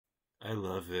I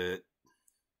love it.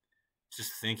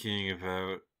 Just thinking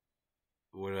about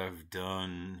what I've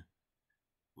done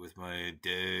with my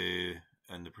day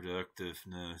and the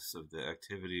productiveness of the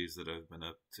activities that I've been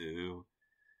up to,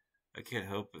 I can't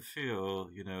help but feel,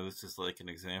 this is like an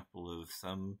example of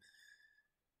some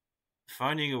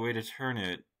finding a way to turn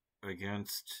it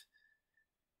against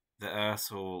the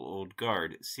asshole old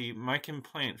guard. See, my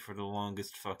complaint for the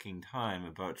longest fucking time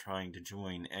about trying to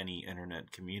join any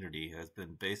internet community has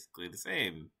been basically the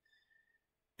same.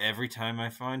 Every time I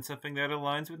find something that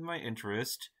aligns with my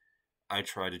interest, I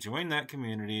try to join that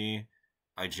community.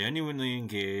 I genuinely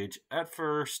engage at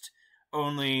first,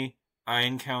 only I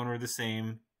encounter the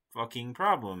same fucking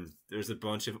problem. There's a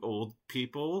bunch of old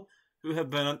people who have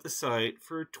been at the site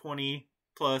for 20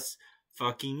 plus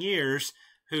fucking years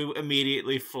who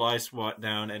immediately fly swat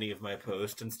down any of my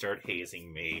posts and start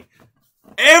hazing me.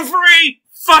 Every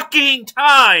fucking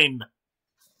time!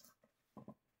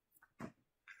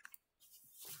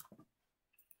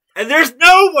 And there's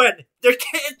no one!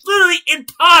 It's literally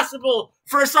impossible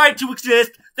for a site to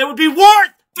exist that would be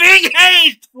worth being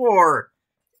hazed for!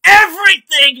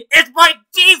 Everything is by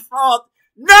default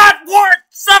not worth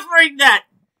suffering that!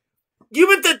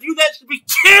 Humans that do that should be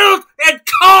killed and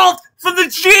called from the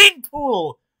gene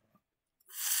pool!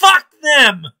 Fuck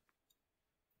them!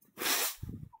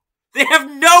 They have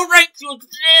no right to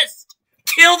exist!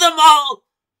 Kill them all!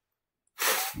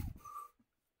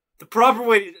 The proper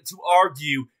way to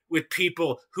argue with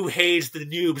people who haze the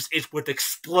noobs is with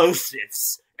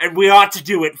explosives, and we ought to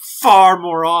do it far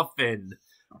more often.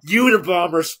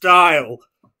 Unabomber style.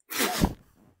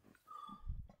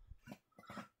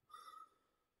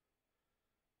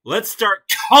 Let's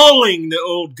start calling the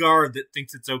old guard that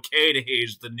thinks it's okay to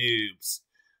haze the noobs.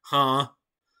 Huh?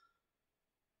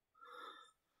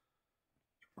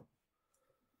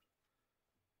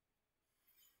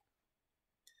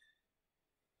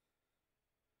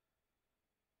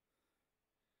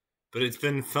 But it's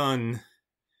been fun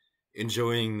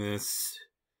enjoying this,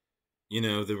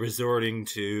 the resorting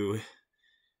to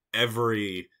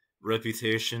every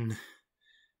reputation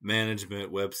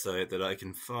management website that I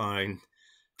can find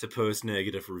to post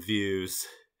negative reviews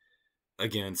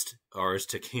against Ars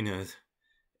Techina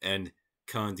and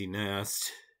Condé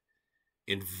Nast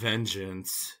in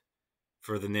vengeance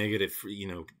for the negative,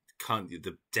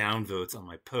 the downvotes on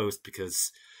my post,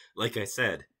 because, like I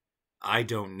said, I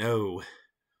don't know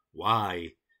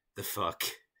why the fuck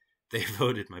they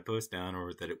voted my post down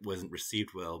or that it wasn't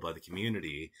received well by the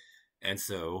community. And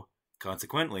so,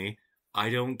 consequently, I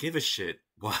don't give a shit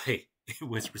why it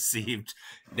was received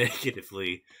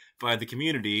negatively by the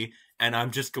community, and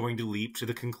I'm just going to leap to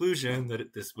the conclusion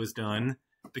that this was done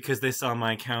because they saw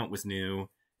my account was new,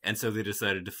 and so they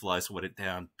decided to fly swat it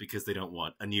down because they don't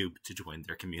want a noob to join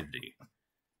their community.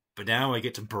 But now I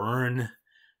get to burn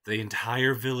the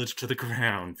entire village to the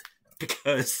ground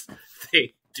because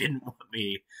they didn't want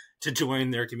me to join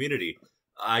their community.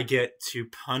 I get to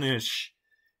punish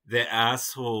the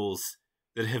assholes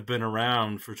that have been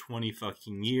around for 20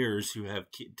 fucking years who have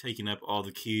taken up all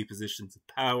the key positions of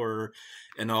power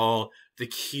and all the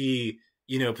key,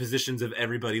 positions of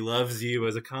everybody loves you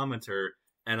as a commenter,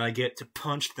 and I get to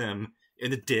punch them in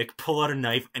the dick, pull out a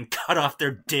knife, and cut off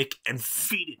their dick and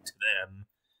feed it to them.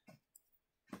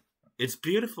 It's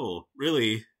beautiful,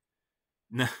 really.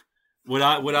 What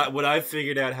I've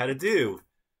figured out how to do,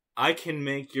 I can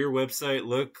make your website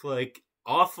look like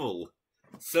awful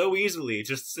so easily.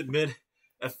 Just submit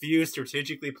a few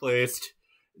strategically placed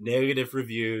negative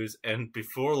reviews, and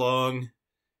before long,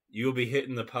 you'll be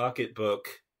hitting the pocketbook.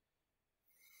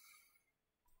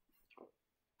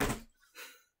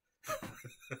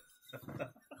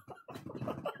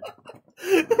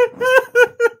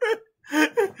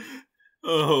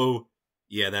 Oh,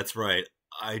 yeah, that's right.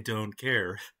 I don't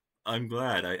care. I'm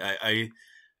glad. I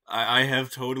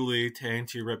have totally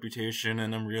tanked your reputation,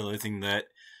 and I'm realizing that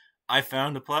I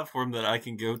found a platform that I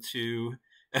can go to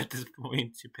at this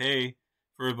point to pay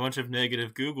for a bunch of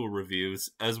negative Google reviews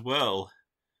as well.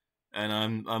 And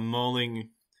I'm mulling.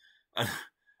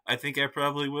 I think I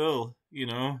probably will.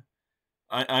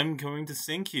 I'm going to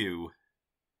sink you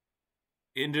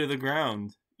into the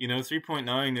ground.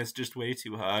 3.9 is just way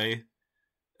too high,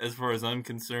 as far as I'm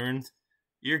concerned.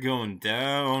 You're going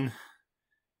down,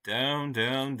 down,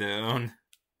 down, down.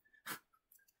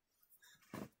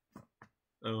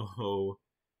 Oh,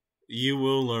 you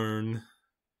will learn.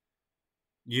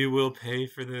 You will pay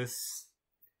for this.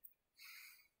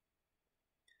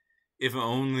 If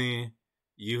only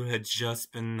you had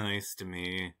just been nice to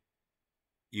me,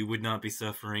 you would not be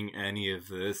suffering any of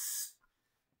this.